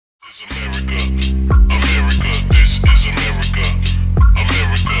is America. America, this is America.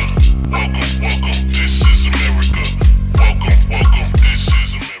 America, welcome, welcome, this is America. Welcome, welcome, this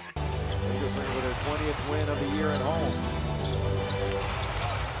is America. Lakers looking for their 20th win of the year at home.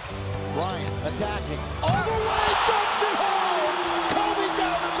 Bryant attacking. All the way, dumps it home! Kobe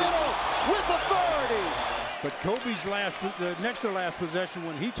down the middle with authority! But Kobe's the next to last possession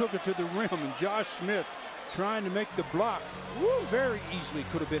when he took it to the rim and Josh Smith trying to make the block, very easily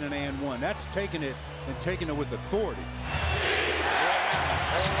could have been an and one. That's taking it and taking it with authority.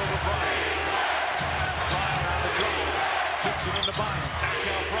 All over Bryant. Bryant on the drive. Kicks it into Bryant. Back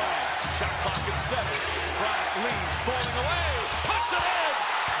out Bryant. Shot clock at 7. Bryant leads, falling away. Puts it in!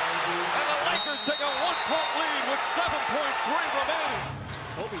 And the Lakers take a 1-point lead with 7.3 remaining.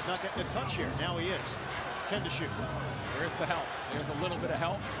 Kobe's not getting a touch here. Now he is. 10 to shoot. There's the help. There's a little bit of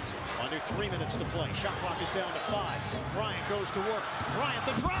help. Under 3 minutes to play. Shot clock is down to 5. Bryant goes to work. Bryant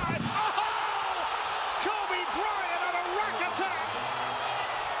the drive. Oh! Kobe Bryant on a rack attack.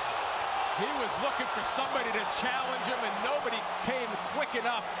 He was looking for somebody to challenge him, and nobody came quick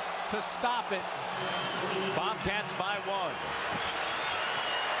enough to stop it. Bobcats by 1.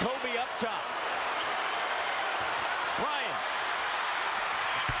 Kobe up top. Bryant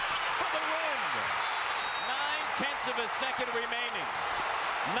for the win. 9/10 of a second remaining.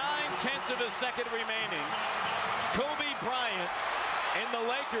 9/10 of a second remaining. Kobe Bryant and the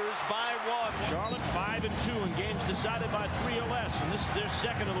Lakers by 1. Charlotte 5-2 in games decided by 3 or less, and this is their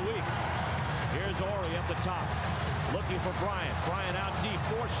second of the week. Here's Horry at the top, looking for Bryant. Bryant out deep,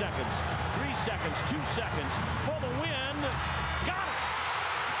 4 seconds, 3 seconds, 2 seconds for the win. Got it!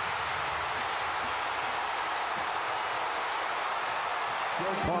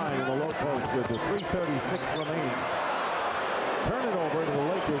 Klein in the low post with the 3:36 remaining. Turn it over to the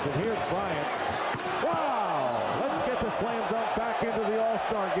Lakers, and here's Bryant. Wow! Let's get the slam dunk back into the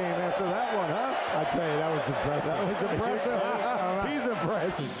All-Star game after that one, huh? I tell you, that was impressive. That was impressive. He's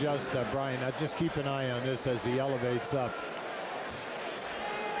impressed. This is just Bryant. Just keep an eye on this as he elevates up.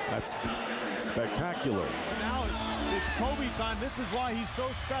 That's spectacular. Now it's Kobe time. This is why he's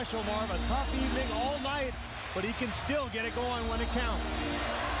so special, Marv. A tough evening all night, but he can still get it going when it counts.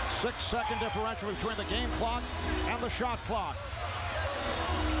 6-second differential between the game clock and the shot clock.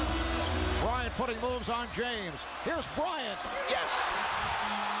 Bryant putting moves on James. Here's Bryant. Yes.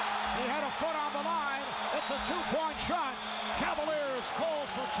 He had a foot on the line. It's a 2-point shot. Cavaliers call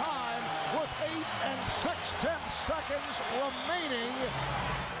for time with 8 and 6/10 seconds remaining.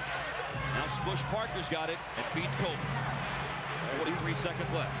 Now Smush Parker's got it and feeds Kobe. 43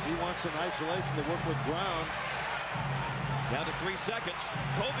 seconds left. He wants some isolation to work with Brown. Down to 3 seconds.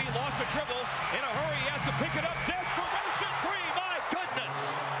 Kobe lost a dribble. In a hurry, he has to pick it up. Desperation 3. My goodness.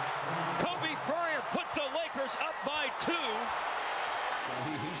 Kobe Bryant puts the Lakers up by 2.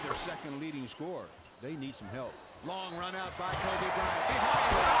 He's their second leading scorer. They need some help. Long run out by Kobe Bryant.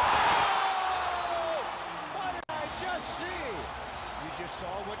 Behind. Oh! What did I just see? You just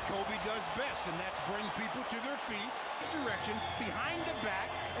saw what Kobe does best, and that's bring people to their feet, direction, behind the back,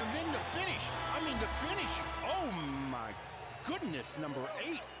 and then the finish. I mean, the finish. Oh, my goodness, number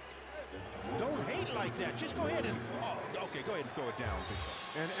 8. Don't hate like that. Just go ahead and, okay, go ahead and throw it down.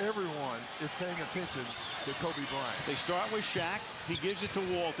 And everyone is paying attention to Kobe Bryant. They start with Shaq. He gives it to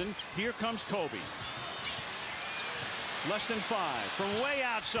Walton. Here comes Kobe. Less than 5 from way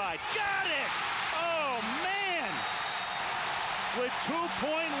outside. Got it! Oh, man! With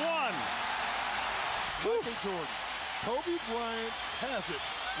 2.1. Michael Jordan. Kobe Bryant has it.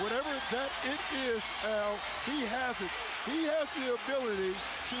 Whatever that it is, Al, he has it. He has the ability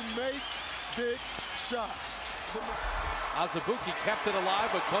to make big shots. Azubuike kept it alive,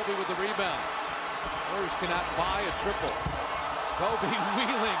 but Kobe with the rebound. Warriors cannot buy a triple. Kobe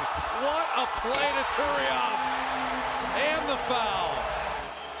wheeling. What a play to Turiaf. And the foul.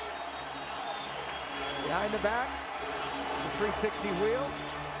 Behind the back. The 360 wheel.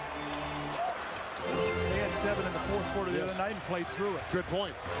 They had 7 in the fourth quarter the other night and played through it. Good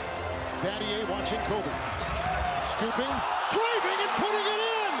point. Battier watching Kobe. Scooping, driving, and putting it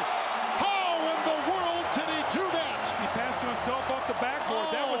in. How in the world did he do that? He passed to himself off the backboard.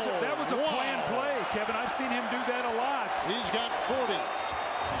 That was a planned play, Kevin. I've seen him do that a lot. He's got 40.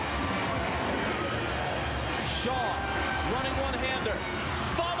 Shaw running one-hander.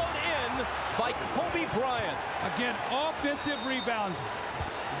 Followed in by Kobe Bryant. Again, offensive rebounds.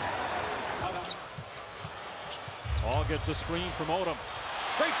 All gets a screen from Odom.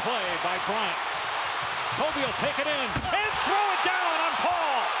 Great play by Bryant. Kobe will take it in and throw it down on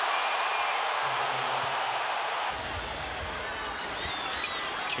Paul.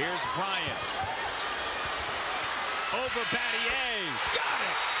 Here's Bryant. Over Battier. Got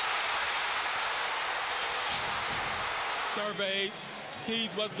it! surveys,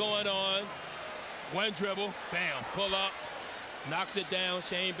 sees what's going on. One dribble, bam, pull up, knocks it down.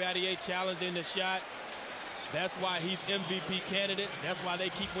 Shane Battier challenging the shot. That's why he's MVP candidate. That's why they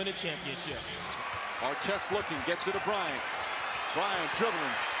keep winning championships. Artest looking, gets it to Bryant. Bryant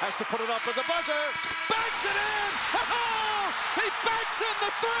dribbling, has to put it up at the buzzer. Banks it in! He banks in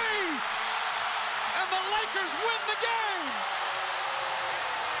the three! And the Lakers win the game!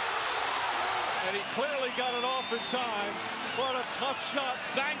 And he clearly got it off in time. What a tough shot,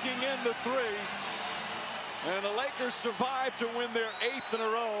 banking in the three. And the Lakers survived to win their 8th in a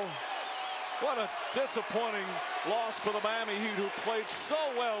row. What a disappointing loss for the Miami Heat, who played so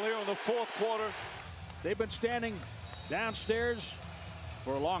well here in the 4th quarter. They've been standing downstairs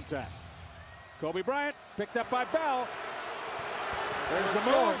for a long time. Kobe Bryant picked up by Bell. There's the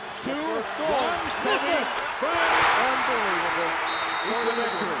move. 2, 1. Listen, Bryant. Unbelievable. For the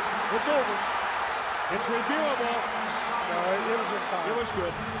victory. It's over. It's reviewable. It was in time. It was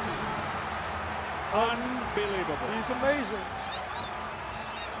good. Unbelievable. He's amazing.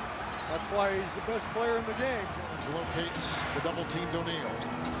 That's why he's the best player in the game. Locates the double team O'Neal.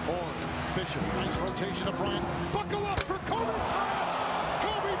 Horn, Fisher, nice rotation of Bryant. Buckle up for Kobe Bryant.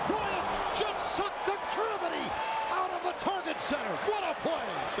 Kobe Bryant just sucked the gravity out of the target center. What a play.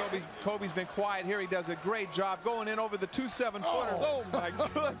 Kobe's been quiet here. He does a great job going in over the 2 7-footers. Oh my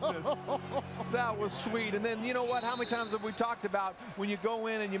goodness. That was sweet. And then, you know what? How many times have we talked about when you go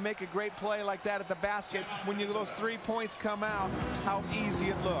in and you make a great play like that at the basket, when those 3 points come out, how easy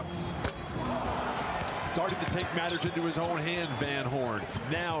it looks. Starting to take matters into his own hand, Van Horn.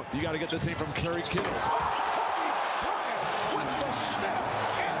 Now you got to get the same from Kerry Kittles. With the snap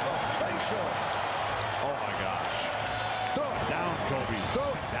and the facial. Oh my gosh. Throw it down, Kobe.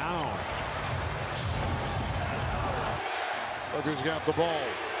 Throw it down. Look who's got the ball.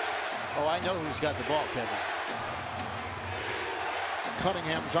 Oh, I know who's got the ball, Kevin.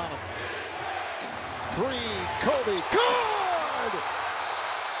 Cunningham's on him. 3, Kobe. Good!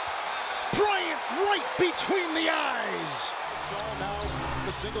 Bryant right between the eyes. Saw now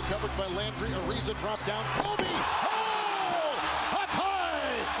the single coverage by Landry. Ariza dropped down. Kobe! Oh! Up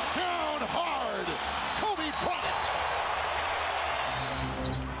high! Down hard! Kobe Bryant!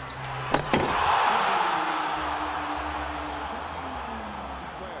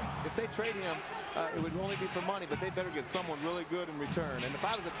 If they trade him, it would only be for money, but they better get someone really good in return. And if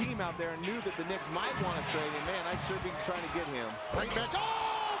I was a team out there and knew that the Knicks might want to trade him, man, I'd sure be trying to get him. Bring back. Oh!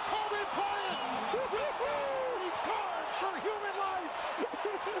 Kobe Bryant! Regard for human life!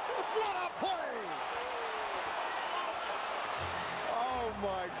 What a play! Oh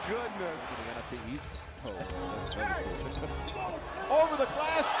my goodness! The NFC East. Oh, that's cool. Over the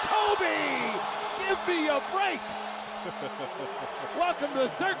glass, Kobe! Give me a break! Welcome to the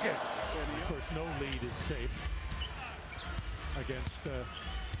circus. Of course, no lead is safe against the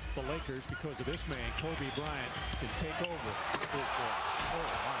Lakers because of this man. Kobe Bryant can take over. Oh,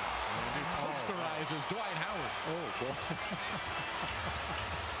 wow. And he posterizes Dwight Howard. Oh, boy.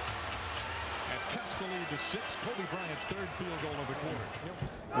 And cuts the lead to 6. Kobe Bryant's 3rd field goal of the quarter.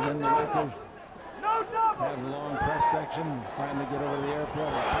 And then the Lakers have a long press section trying to get over to the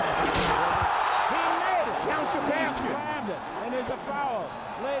airport. He made it. Count the basket. Slammed it. And there's a foul.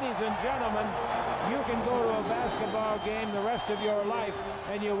 Ladies and gentlemen, you can go to a basketball game the rest of your life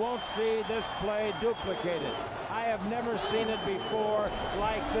and you won't see this play duplicated. I have never seen it before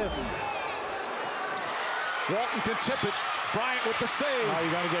like this. Walton can tip it. Bryant with the save. Oh,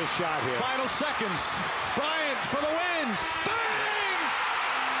 you got to get a shot here. Final seconds. Bryant for the win. Bang!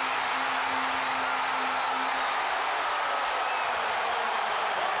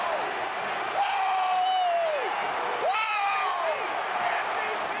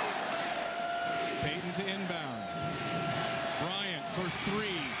 Payton to inbound. Bryant for 3.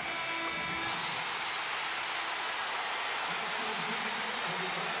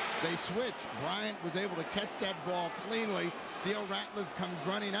 They switch. Bryant was able to catch that ball cleanly. Theo Ratliff comes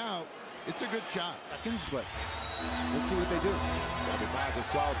running out. It's a good shot. But let's see what they do. Kobe Bryant is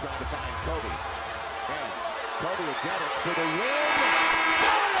trying to find Kobe. And Kobe will get it for the win.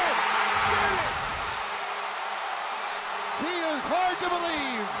 Got it! Did it! He is hard to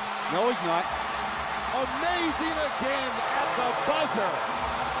believe. No, he's not. Amazing again at the buzzer.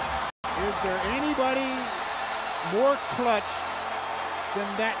 Is there anybody more clutch than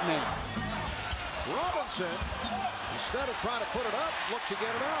that man? Robinson, instead of trying to put it up, looked to get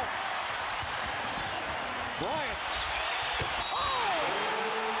it out. Bryant. Oh!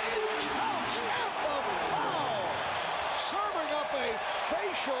 It counts at the foul. Serving up a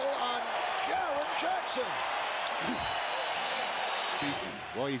facial on Jaren Jackson.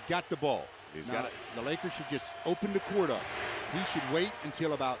 Well, he's got the ball. He's Now, got it. the Lakers should just open the court up. He should wait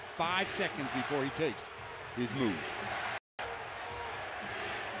until about 5 seconds before he takes his move.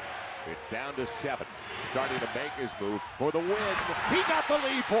 It's down to 7. Starting to make his move for the win. He got the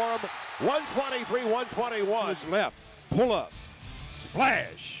lead for him. 123-121. What's left? Pull up.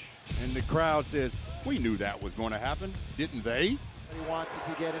 Splash. And the crowd says, we knew that was going to happen, didn't they? He wants it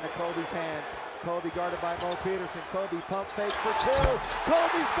to get into Kobe's hand. Kobe guarded by Mo Peterson. Kobe pump fake for 2.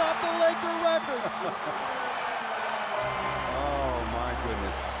 Kobe's got the Laker record. Oh, my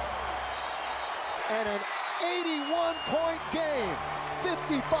goodness. And an 81-point game.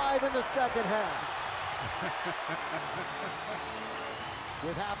 55 in the second half.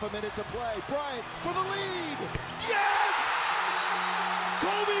 With half a minute to play, Bryant for the lead. Yes!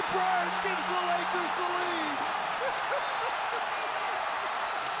 Kobe Bryant gives the Lakers the lead.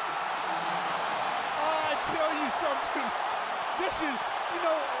 I tell you something. This is, you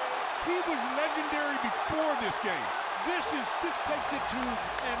know, he was legendary before this game. This takes it to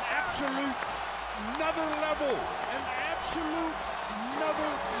an absolute another level. An absolute another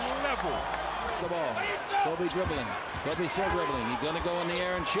level. The ball. Kobe dribbling. Kobe still dribbling. He's going to go in the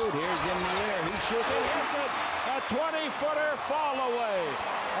air and shoot. Here's in the air. He shoots and hits it. A 20-footer fall away.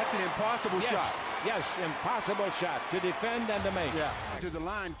 That's an impossible shot. Yes, impossible shot to defend and to make. Yeah. To the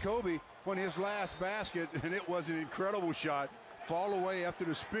line, Kobe on his last basket, and it was an incredible shot. Fall away after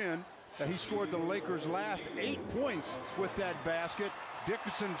the spin. He scored the Lakers' last 8 points with that basket.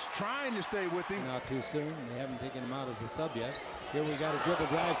 Dickerson's trying to stay with him. Not too soon. They haven't taken him out as a sub yet. Here we got a dribble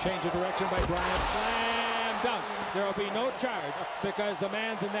drive, change of direction by Bryant. Slam dunk. There will be no charge because the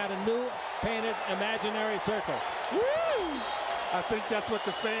man's in that new painted imaginary circle. Woo! I think that's what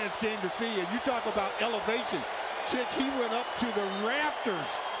the fans came to see. And you talk about elevation. Chick, he went up to the rafters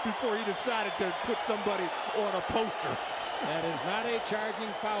before he decided to put somebody on a poster. That is not a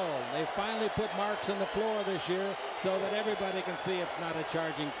charging foul. They finally put marks on the floor this year so that everybody can see it's not a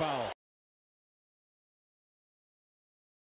charging foul.